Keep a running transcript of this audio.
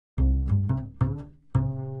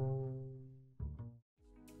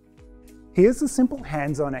Here's a simple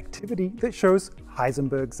hands-on activity that shows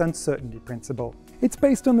Heisenberg's uncertainty principle. It's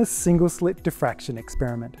based on the single-slit diffraction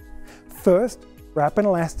experiment. First, wrap an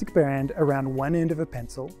elastic band around one end of a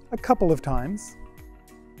pencil a couple of times.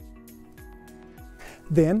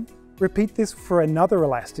 Then, repeat this for another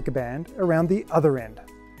elastic band around the other end.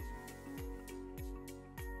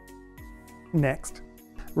 Next,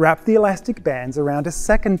 wrap the elastic bands around a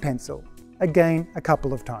second pencil, again a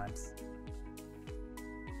couple of times.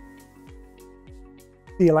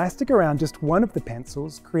 The elastic around just one of the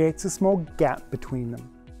pencils creates a small gap between them.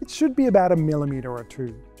 It should be about 1 millimeter or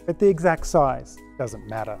 2, but the exact size doesn't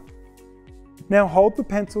matter. Now hold the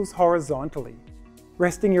pencils horizontally,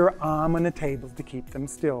 resting your arm on a table to keep them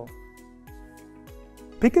still.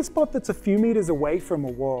 Pick a spot that's a few meters away from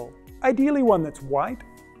a wall, ideally one that's white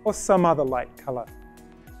or some other light color.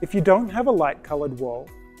 If you don't have a light colored wall,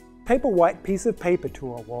 tape a white piece of paper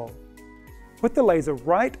to a wall. Put the laser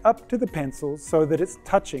right up to the pencils so that it's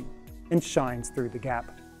touching and shines through the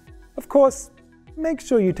gap. Of course, make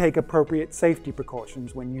sure you take appropriate safety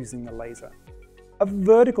precautions when using the laser. A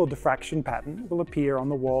vertical diffraction pattern will appear on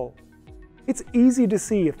the wall. It's easy to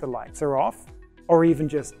see if the lights are off or even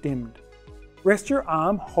just dimmed. Rest your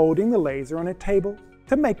arm holding the laser on a table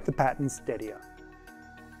to make the pattern steadier.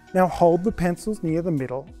 Now hold the pencils near the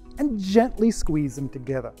middle and gently squeeze them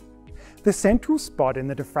together. The central spot in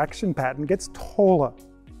the diffraction pattern gets taller.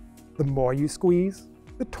 The more you squeeze,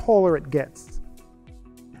 the taller it gets.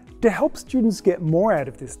 To help students get more out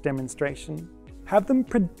of this demonstration, have them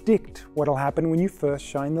predict what'll happen when you first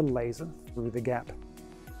shine the laser through the gap.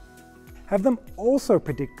 Have them also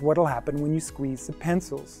predict what'll happen when you squeeze the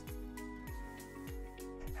pencils.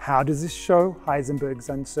 How does this show Heisenberg's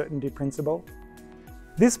uncertainty principle?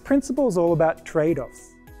 This principle is all about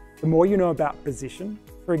trade-offs. The more you know about position,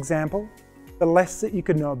 for example, the less that you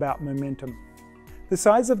can know about momentum. The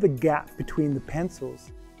size of the gap between the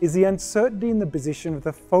pencils is the uncertainty in the position of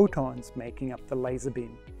the photons making up the laser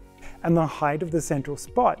beam. And the height of the central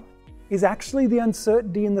spot is actually the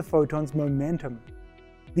uncertainty in the photon's momentum.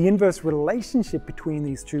 The inverse relationship between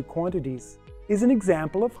these two quantities is an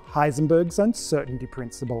example of Heisenberg's uncertainty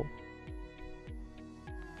principle.